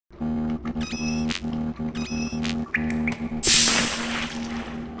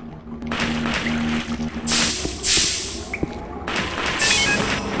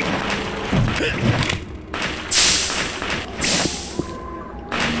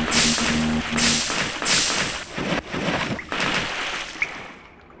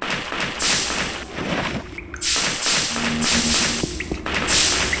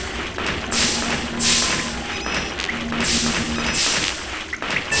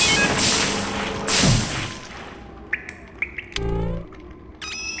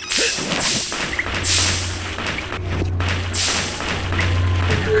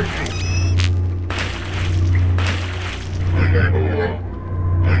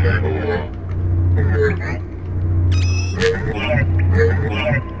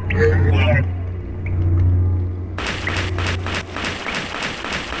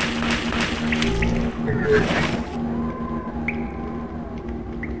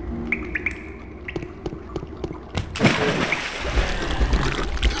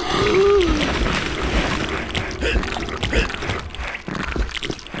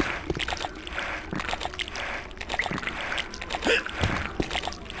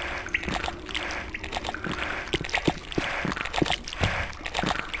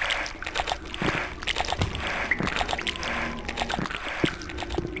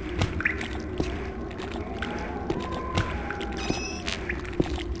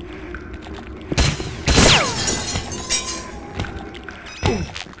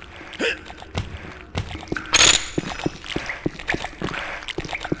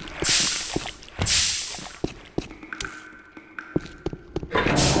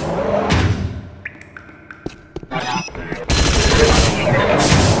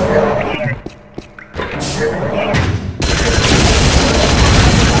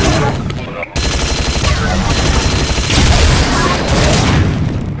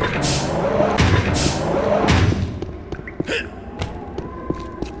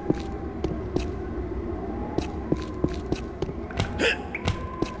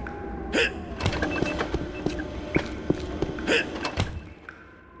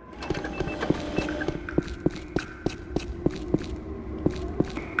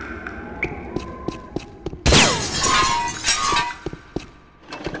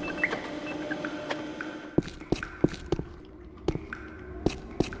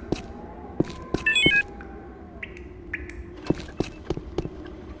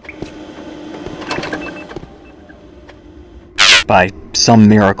By some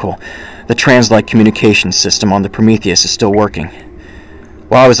miracle, the Translator communication system on the Prometheus is still working.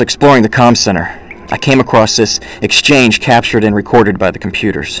 While I was exploring the comm center, I came across this exchange captured and recorded by the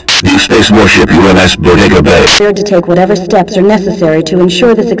computers. Deep space warship UMS Bodega Bay. Prepared to take whatever steps are necessary to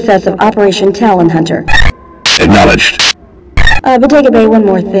ensure the success of Operation Talonhunter. Acknowledged. Bodega Bay, one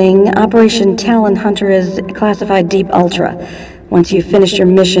more thing. Operation Talonhunter is classified Deep Ultra. Once you've finished your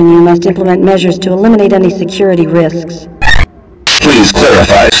mission, you must implement measures to eliminate any security risks. Please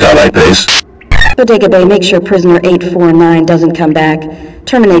clarify, Starlight Base. Bodega Bay, make sure prisoner 849 doesn't come back.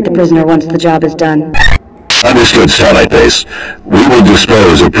 Terminate the prisoner once the job is done. Understood, Starlight Base. We will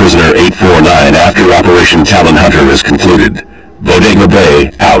dispose of prisoner 849 after Operation Talonhunter is concluded. Bodega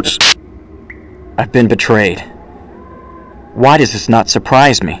Bay, out. I've been betrayed. Why does this not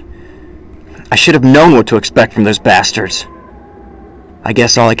surprise me? I should have known what to expect from those bastards. I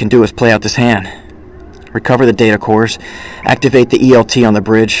guess all I can do is play out this hand. Recover the data cores, activate the ELT on the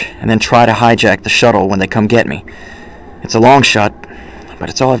bridge, and then try to hijack the shuttle when they come get me. It's a long shot, but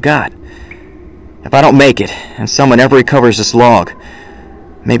it's all I've got. If I don't make it, and someone ever recovers this log,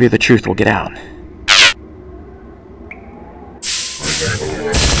 maybe the truth will get out.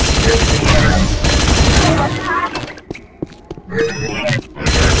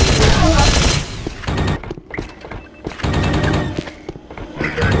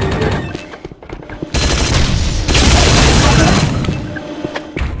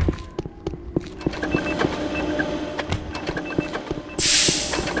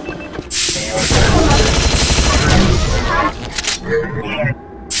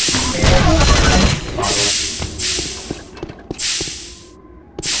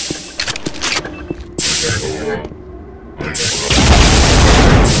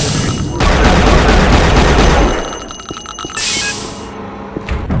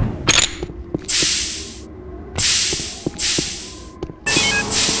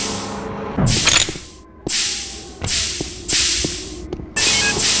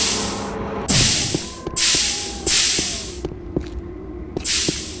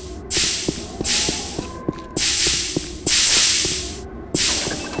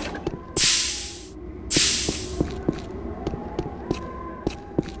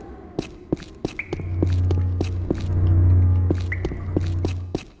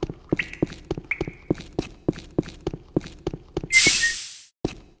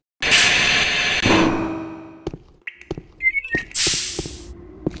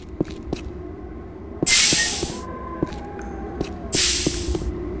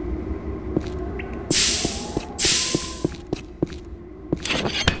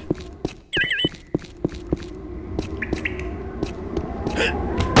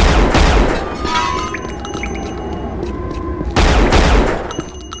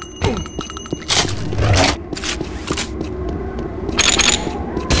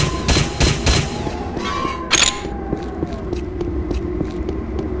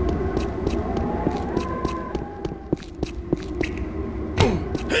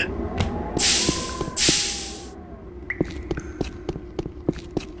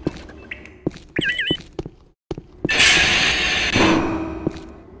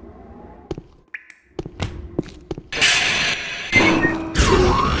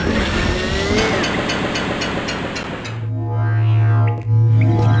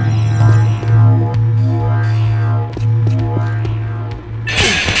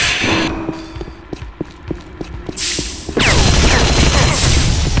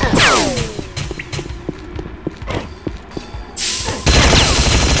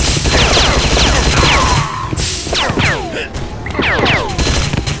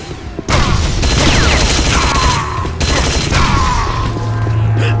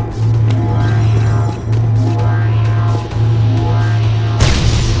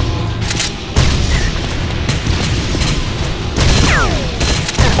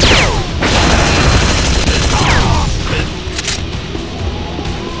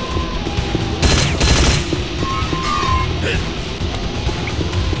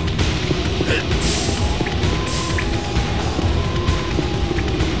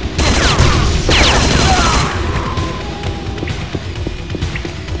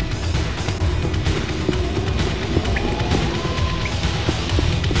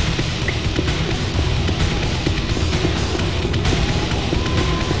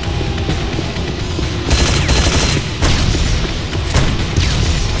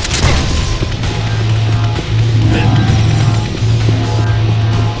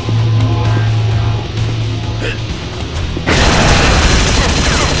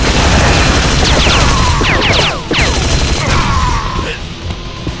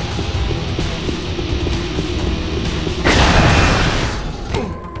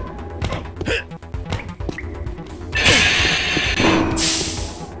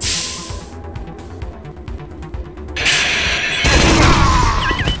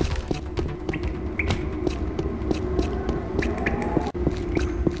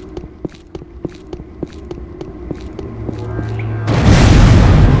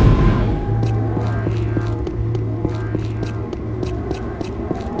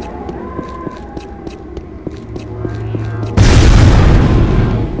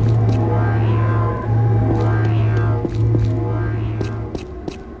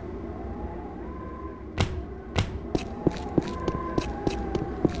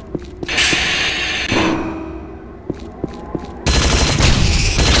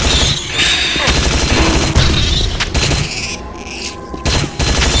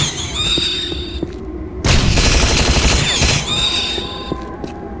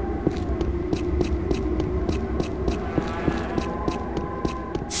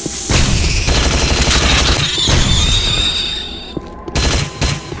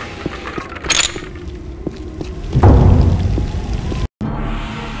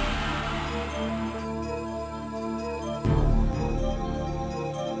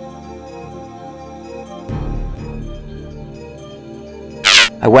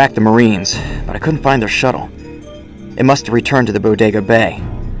 I whacked the Marines, but I couldn't find their shuttle. It must have returned to the Bodega Bay.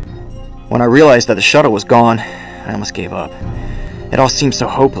 When I realized that the shuttle was gone, I almost gave up. It all seemed so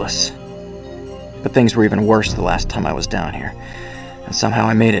hopeless. But things were even worse the last time I was down here, and somehow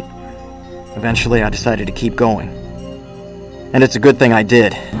I made it. Eventually, I decided to keep going. And it's a good thing I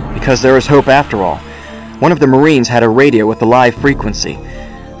did, because there is hope after all. One of the Marines had a radio with a live frequency.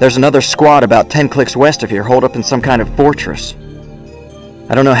 There's another squad about 10 clicks west of here, holed up in some kind of fortress.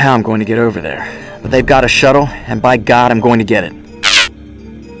 I don't know how I'm going to get over there, but they've got a shuttle, and by God, I'm going to get it.